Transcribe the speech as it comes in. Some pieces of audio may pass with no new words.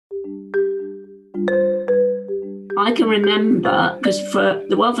I can remember, because for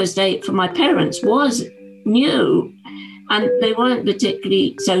the welfare state for my parents was new, and they weren't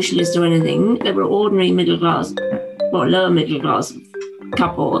particularly socialist or anything. They were ordinary middle class, or lower middle class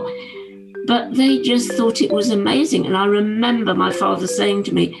couple, but they just thought it was amazing. And I remember my father saying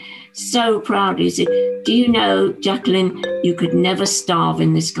to me, so proudly, he said, "Do you know, Jacqueline, you could never starve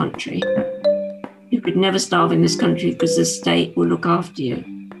in this country. You could never starve in this country because the state will look after you."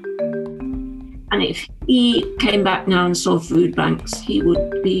 And if he came back now and saw food banks, he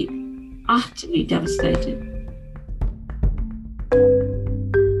would be utterly devastated.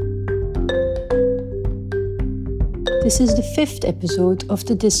 This is the 5th episode of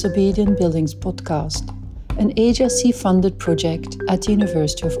the Disobedient Buildings podcast, an HRC-funded project at the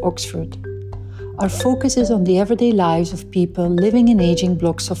University of Oxford. Our focus is on the everyday lives of people living in aging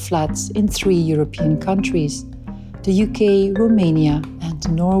blocks of flats in 3 European countries, the UK, Romania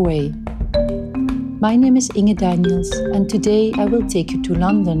and Norway. My name is Inge Daniels, and today I will take you to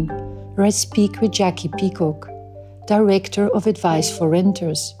London, where I speak with Jacky Peacock, Director of Advice for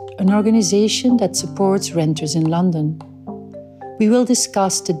Renters, an organisation that supports renters in London. We will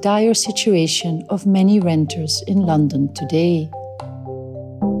discuss the dire situation of many renters in London today.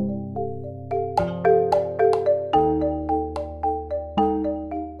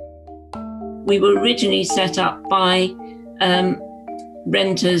 We were originally set up by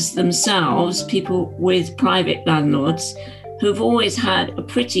renters themselves, people with private landlords who've always had a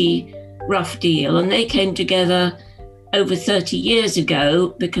pretty rough deal, and they came together over 30 years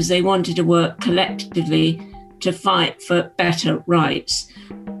ago because they wanted to work collectively to fight for better rights.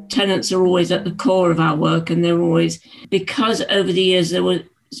 Tenants are always at the core of our work, and they're always, because over the years there was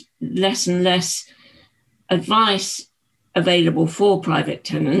less and less advice available for private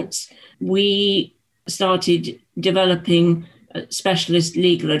tenants, we started developing a specialist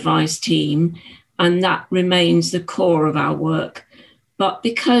legal advice team, and that remains the core of our work. But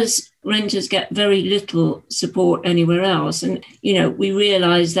because renters get very little support anywhere else, and we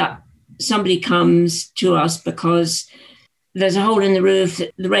realise that somebody comes to us because there's a hole in the roof,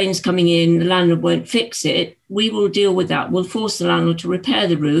 the rain's coming in, the landlord won't fix it, we will deal with that. We'll force the landlord to repair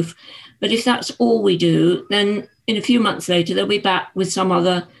the roof. But if that's all we do, then in a few months later, they'll be back with some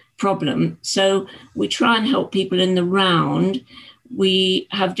other problem. So we try and help people in the round. We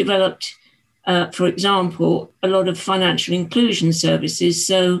have developed, for example, a lot of financial inclusion services.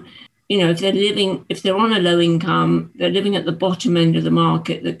 So, if they're on a low income, they're living at the bottom end of the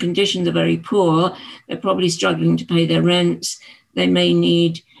market, the conditions are very poor, they're probably struggling to pay their rents, they may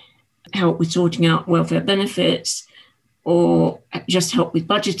need help with sorting out welfare benefits, or just help with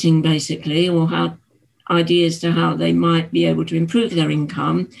budgeting, basically, or ideas to how they might be able to improve their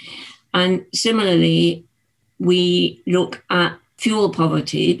income. And similarly, we look at fuel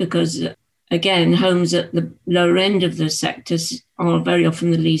poverty because, again, homes at the lower end of the sectors are very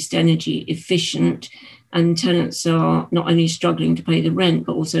often the least energy efficient, and tenants are not only struggling to pay the rent,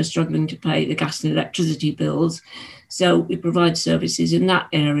 but also struggling to pay the gas and electricity bills. So we provide services in that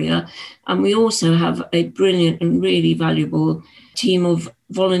area. And we also have a brilliant and really valuable team of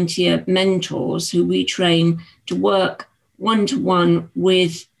volunteer mentors who we train to work one-to-one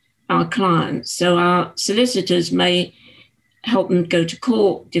with our clients. So our solicitors may help them go to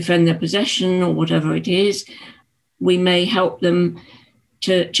court, defend their possession or whatever it is. We may help them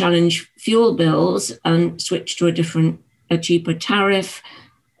to challenge fuel bills and switch to a cheaper tariff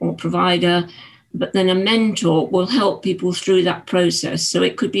or provider. But then a mentor will help people through that process. So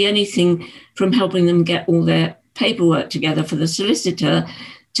it could be anything from helping them get all their paperwork together for the solicitor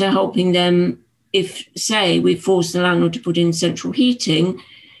to helping them if, say, we force the landlord to put in central heating,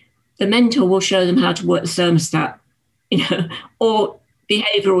 the mentor will show them how to work the thermostat, or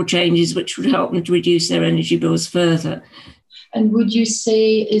behavioural changes which would help them to reduce their energy bills further. And would you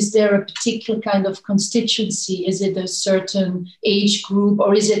say, is there a particular kind of constituency? Is it a certain age group,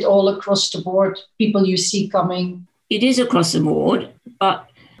 or is it all across the board, people you see coming? It is across the board, but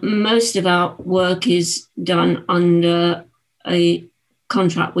most of our work is done under a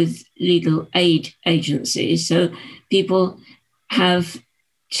contract with legal aid agencies. So people have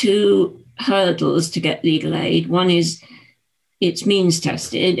 2 hurdles to get legal aid. One is it's means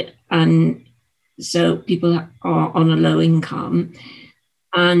tested, and so people are on a low income.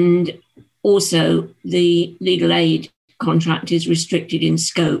 And also the legal aid contract is restricted in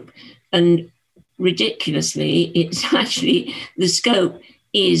scope. And ridiculously, it's actually, the scope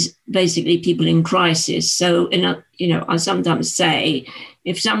is basically people in crisis. So, I sometimes say,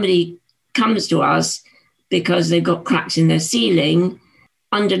 if somebody comes to us because they've got cracks in their ceiling,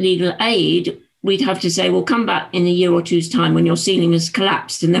 under legal aid, we'd have to say, well, come back in a year or two's time when your ceiling has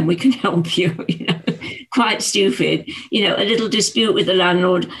collapsed and then we can help you. Quite stupid. A little dispute with the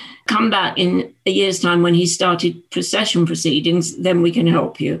landlord, come back in a year's time when he started possession proceedings, then we can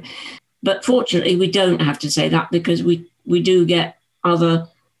help you. But fortunately, we don't have to say that, because we do get other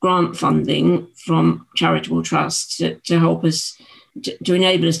grant funding from charitable trusts to help us, to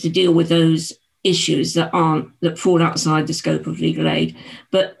enable us to deal with those issues that fall outside the scope of legal aid.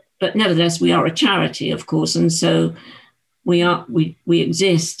 But nevertheless, we are a charity, of course, and so we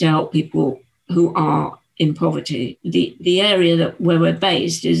exist to help people who are in poverty. The area where we're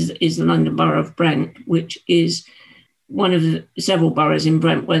based is the London Borough of Brent, which is one of the several boroughs in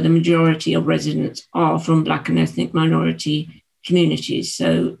Brent where the majority of residents are from Black and ethnic minority communities.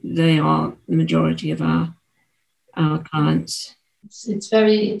 So they are the majority of our clients.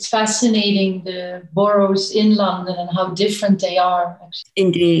 It's fascinating, the boroughs in London and how different they are. Actually.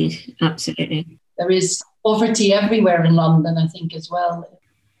 Indeed, absolutely. There is poverty everywhere in London, I think, as well.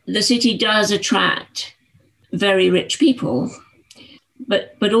 The city does attract very rich people,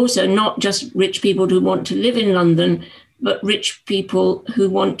 but also not just rich people who want to live in London, but rich people who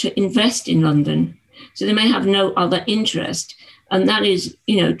want to invest in London. So they may have no other interest. And that is,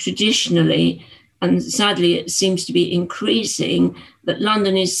 traditionally, and sadly, it seems to be increasing, that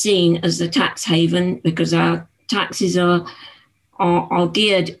London is seen as the tax haven because our taxes are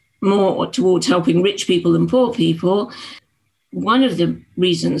geared more towards helping rich people than poor people. One of the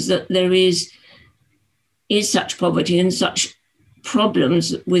reasons that there is such poverty and such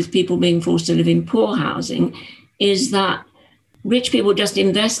problems with people being forced to live in poor housing is that rich people just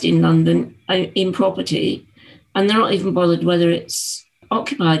invest in London in property, and they're not even bothered whether it's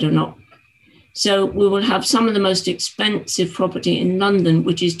occupied or not. So we will have some of the most expensive property in London,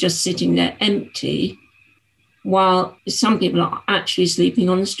 which is just sitting there empty, while some people are actually sleeping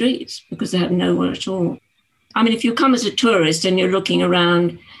on the streets because they have nowhere at all. I mean, if you come as a tourist and you're looking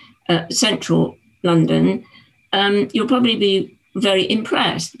around central London, you'll probably be very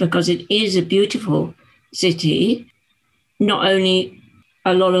impressed because it is a beautiful city. Not only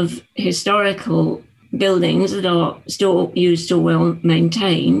a lot of historical buildings that are still used, still well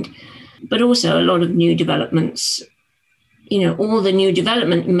maintained, but also a lot of new developments. All the new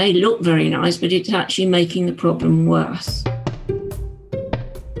development may look very nice, but it's actually making the problem worse.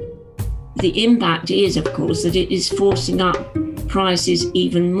 The impact is, of course, that it is forcing up prices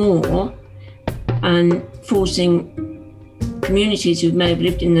even more and forcing communities who may have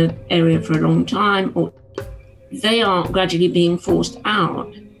lived in the area for a long time, or they are gradually being forced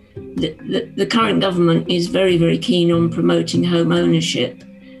out. The current government is very, very keen on promoting home ownership.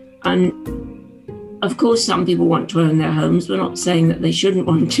 And of course, some people want to own their homes. We're not saying that they shouldn't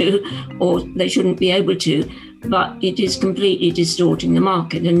want to or they shouldn't be able to, but it is completely distorting the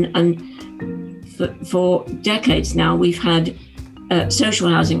market. And for decades now, we've had social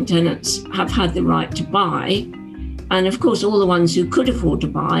housing tenants have had the right to buy. And of course, all the ones who could afford to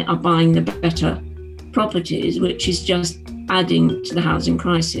buy are buying the better properties, which is just adding to the housing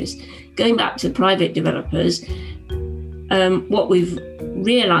crisis. Going back to private developers, what we've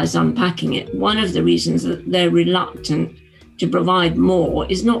realised unpacking it, one of the reasons that they're reluctant to provide more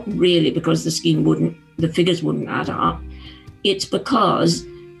is not really because the figures wouldn't add up. It's because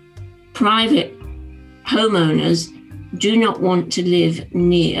private homeowners do not want to live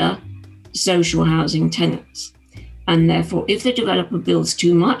near social housing tenants. And therefore, if the developer builds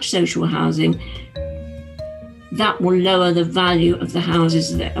too much social housing, that will lower the value of the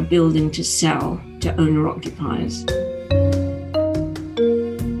houses that are building to sell to owner-occupiers.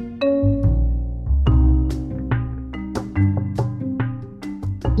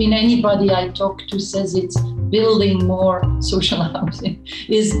 Anybody I talk to says it's building more social housing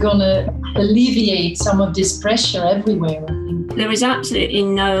is going to alleviate some of this pressure everywhere, I think. There is absolutely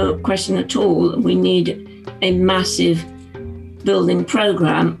no question at all that we need a massive building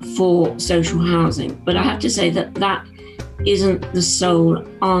programme for social housing. But I have to say that isn't the sole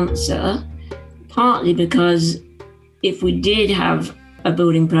answer, partly because if we did have a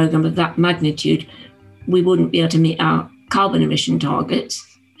building programme of that magnitude, we wouldn't be able to meet our carbon emission targets.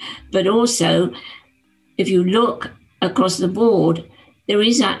 But also, if you look across the board, there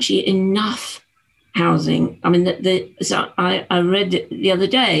is actually enough housing. I mean, I read the other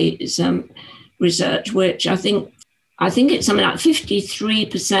day some research, which I think it's something like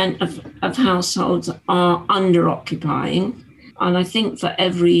 53% of households are under-occupying. And I think for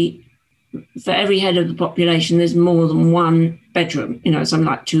every head of the population, there's more than one bedroom, something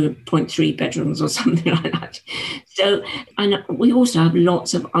like 2.3 bedrooms or something like that. So, and we also have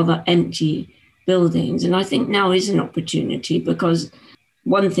lots of other empty buildings. And I think now is an opportunity because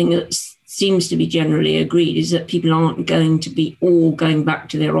one thing that seems to be generally agreed is that people aren't going to be all going back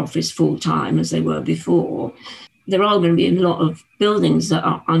to their office full time as they were before. There are going to be a lot of buildings that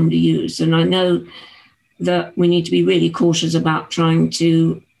are underused. And I know that we need to be really cautious about trying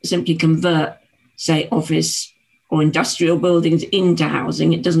to simply convert, say, office or industrial buildings into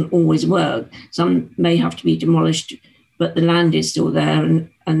housing. It doesn't always work. Some may have to be demolished, but the land is still there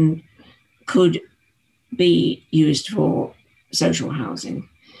and could be used for social housing.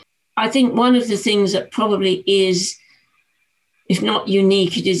 I think one of the things that probably is, if not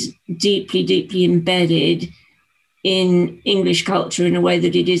unique, it is deeply, deeply embedded in English culture in a way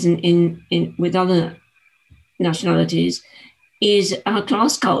that it isn't in with other nationalities, is our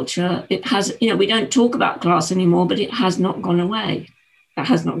class culture. It has, we don't talk about class anymore, but it has not gone away. That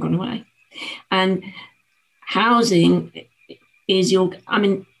has not gone away. And housing is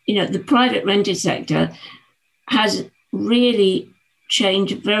the private rented sector has really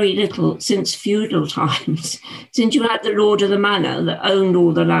changed very little since feudal times, since you had the lord of the manor that owned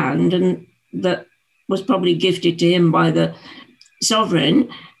all the land and that was probably gifted to him by the sovereign.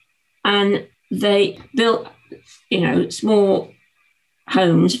 And they built, small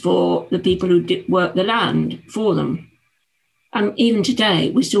homes for the people who did work the land for them. And even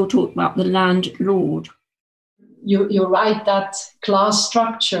today, we still talk about the landlord. You're right that class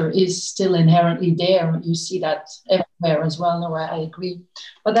structure is still inherently there. You see that everywhere as well. No, I agree.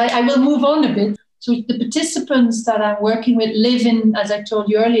 But I will move on a bit. So the participants that I'm working with live in, as I told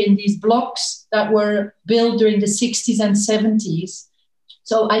you earlier, in these blocks that were built during the 60s and 70s.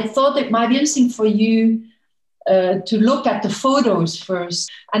 So I thought it might be interesting for you to look at the photos first.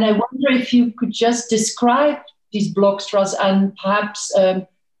 And I wonder if you could just describe these blocks for us and perhaps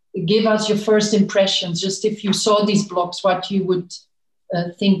give us your first impressions, just if you saw these blocks, what you would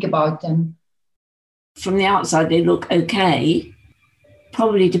think about them. From the outside, they look okay.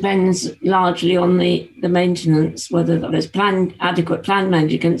 Probably depends largely on the maintenance, whether there's adequate planned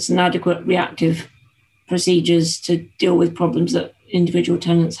maintenance and adequate reactive procedures to deal with problems that individual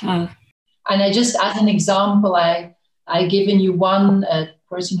tenants have. And I just, as an example, I given you one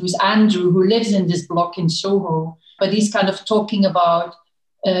person who's Andrew, who lives in this block in Soho, but he's kind of talking about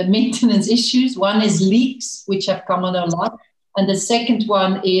maintenance issues. One is leaks, which have come on a lot. And the second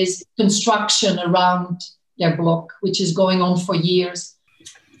one is construction around their block, which is going on for years.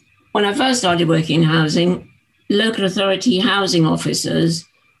 When I first started working in housing, local authority housing officers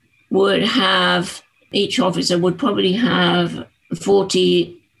would have, each officer would probably have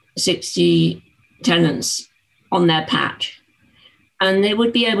 40, 60 tenants on their patch. And they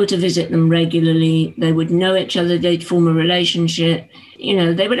would be able to visit them regularly. They would know each other. They'd form a relationship.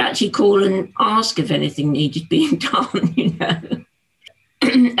 They would actually call and ask if anything needed being done,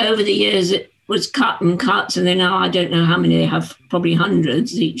 Over the years, it was cut and cut. So now I don't know how many they have, probably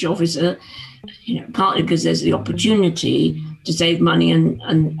hundreds, each officer, partly because there's the opportunity to save money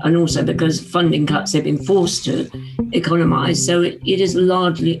and also because funding cuts, they've been forced to economize. So it is a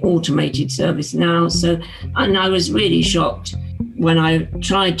largely automated service now. And I was really shocked when I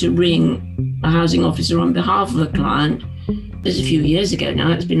tried to ring a housing officer on behalf of a client. This is a few years ago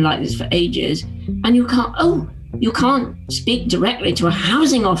now, it's been like this for ages. And you can't speak directly to a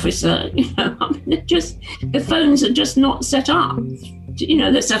housing officer. The phones are just not set up.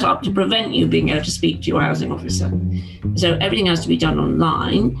 They're set up to prevent you being able to speak to your housing officer. So everything has to be done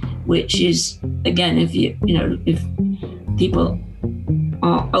online, which is, again, if people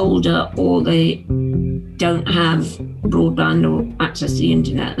are older or they don't have broadband or access to the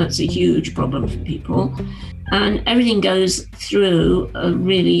internet, that's a huge problem for people. And everything goes through a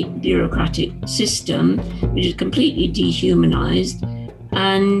really bureaucratic system, which is completely dehumanized.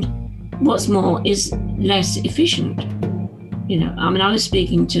 And what's more, is less efficient. I was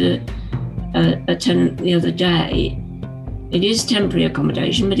speaking to a tenant the other day. It is temporary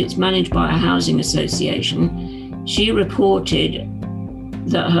accommodation, but it's managed by a housing association. She reported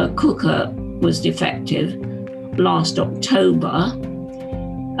that her cooker was defective last October,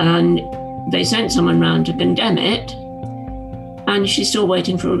 and they sent someone round to condemn it, and she's still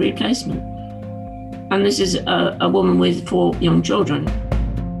waiting for a replacement. And this is a woman with 4 young children.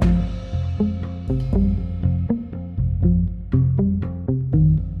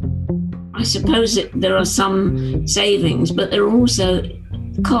 I suppose that there are some savings, but there are also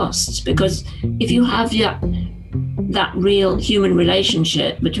costs, because if you have that real human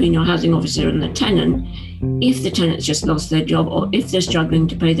relationship between your housing officer and the tenant, if the tenant's just lost their job or if they're struggling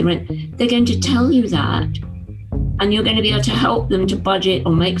to pay the rent, they're going to tell you that. And you're going to be able to help them to budget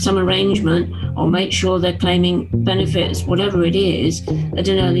or make some arrangement or make sure they're claiming benefits, whatever it is, at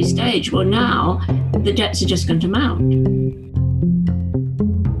an early stage. Well, now the debts are just going to mount.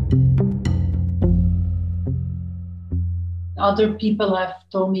 Other people have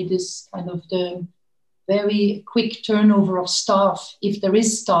told me this kind of the very quick turnover of staff, if there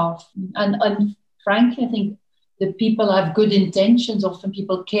is staff. And frankly, I think the people have good intentions. Often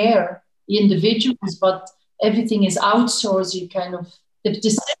people care, the individuals, but everything is outsourced. You kind of, the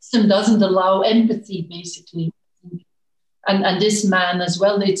system doesn't allow empathy, basically. And this man as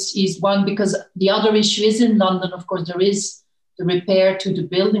well, he's one, because the other issue is in London, of course, there is the repair to the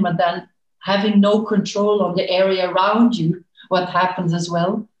building, but then having no control on the area around you, what happens as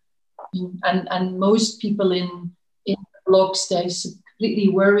well. And most people in blocks, they're completely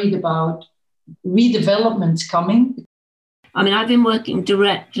worried about redevelopments coming. I mean, I've been working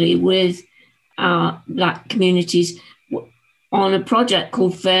directly with our Black communities on a project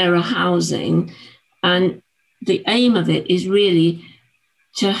called Fairer Housing, and the aim of it is really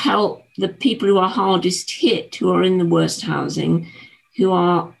to help the people who are hardest hit, who are in the worst housing, who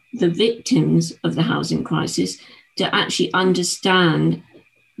are the victims of the housing crisis, to actually understand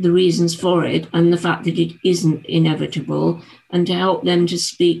the reasons for it and the fact that it isn't inevitable, and to help them to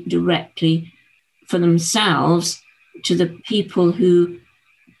speak directly for themselves to the people who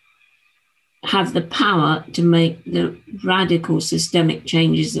have the power to make the radical systemic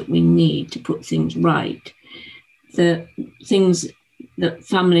changes that we need to put things right. The things that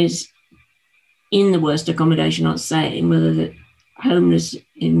families in the worst accommodation are saying, whether they're homeless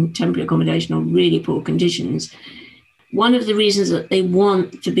in temporary accommodation or really poor conditions, one of the reasons that they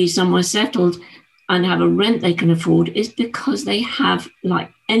want to be somewhere settled and have a rent they can afford is because they have, like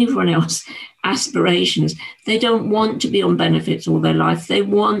anyone else, aspirations. They don't want to be on benefits all their life. They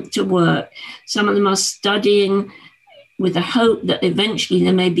want to work. Some of them are studying with the hope that eventually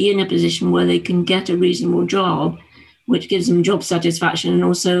they may be in a position where they can get a reasonable job, which gives them job satisfaction, and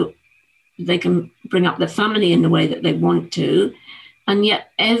also they can bring up their family in the way that they want to. And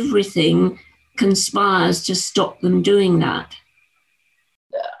yet everything conspires to stop them doing that.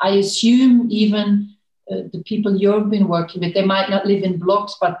 I assume even the people you've been working with, they might not live in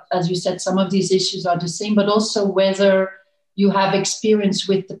blocks, but as you said, some of these issues are the same, but also whether you have experience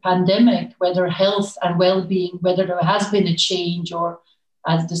with the pandemic, whether health and well-being, whether there has been a change or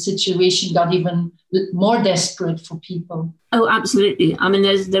as the situation got even more desperate for people. Oh, absolutely. I mean,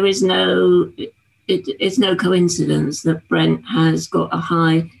 it's no coincidence that Brent has got a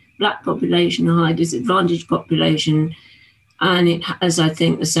high Black population, a high disadvantaged population, and it has, I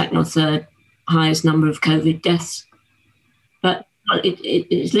think, the second or third highest number of COVID deaths. But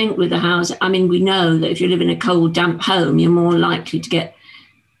it's linked with the house. I mean, we know that if you live in a cold, damp home, you're more likely to get,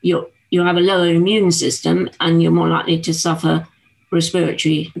 you have a lower immune system and you're more likely to suffer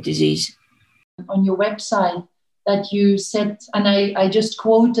respiratory disease. On your website that you said, and I just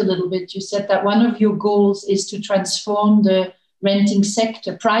quote a little bit, you said that one of your goals is to transform the renting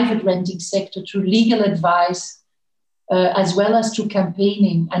sector, private renting sector, through legal advice, as well as through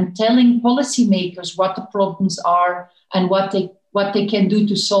campaigning and telling policymakers what the problems are and what they can do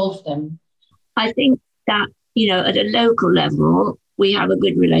to solve them. I think that, at a local level, we have a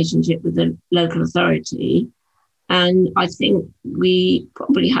good relationship with the local authority. And I think we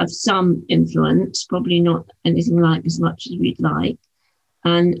probably have some influence, probably not anything like as much as we'd like,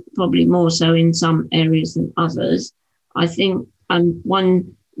 and probably more so in some areas than others. I think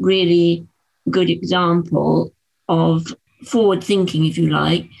one really good example of forward thinking, if you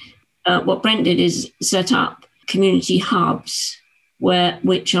like, what Brent did is set up community hubs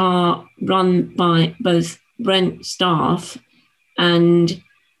which are run by both Brent staff and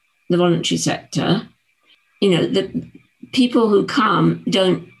the voluntary sector. The people who come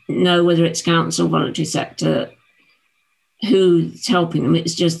don't know whether it's council, voluntary sector, who's helping them.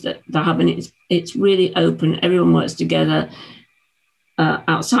 It's just that the hub, and it's really open. Everyone works together.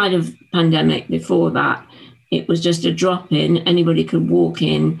 Outside of pandemic, before that, it was just a drop-in. Anybody could walk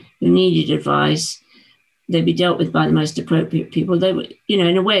in who needed advice. They'd be dealt with by the most appropriate people. They were,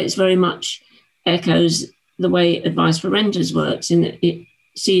 in a way, it's very much echoes the way advice for renters works, in that it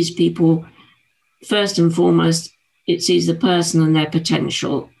sees people, first and foremost, it sees the person and their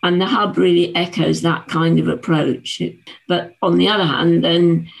potential. And the hub really echoes that kind of approach. But on the other hand,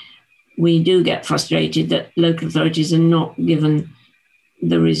 then we do get frustrated that local authorities are not given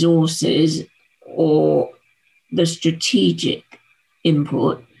the resources or the strategic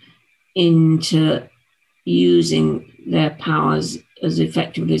input into using their powers as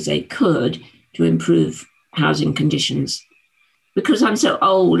effectively as they could to improve housing conditions. Because I'm so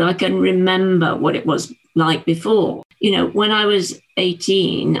old, I can remember what it was like before. When I was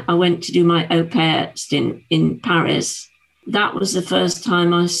 18, I went to do my au pair stint in Paris. That was the first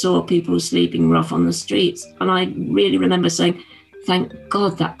time I saw people sleeping rough on the streets. And I really remember saying, thank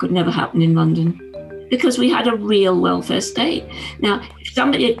God that could never happen in London. because we had a real welfare state. Now, if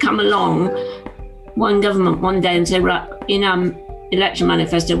somebody had come along, one government one day and say, right, in our election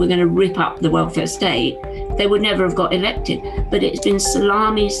manifesto, we're going to rip up the welfare state, they would never have got elected. But it's been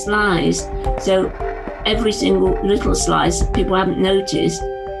salami sliced. So every single little slice that people haven't noticed,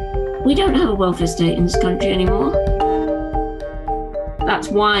 we don't have a welfare state in this country anymore. That's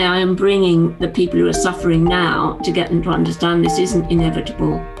why I am bringing the people who are suffering now to get them to understand this isn't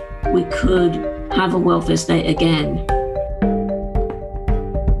inevitable. We could have a welfare state again.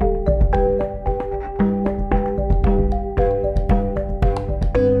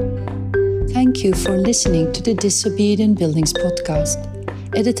 Thank you for listening to the Disobedient Buildings podcast,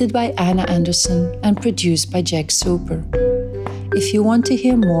 edited by Anna Anderson and produced by Jack Soper. If you want to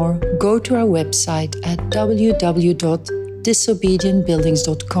hear more, go to our website at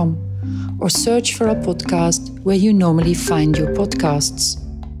www.disobedientbuildings.com or search for our podcast where you normally find your podcasts.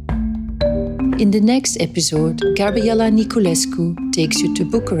 In the next episode, Gabriela Niculescu takes you to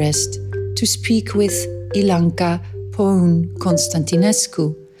Bucharest to speak with Ilanca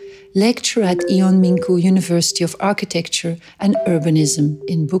Pohun-Constantinescu, lecturer at Ion Mincu University of Architecture and Urbanism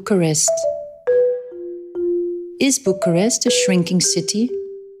in Bucharest. Is Bucharest a shrinking city?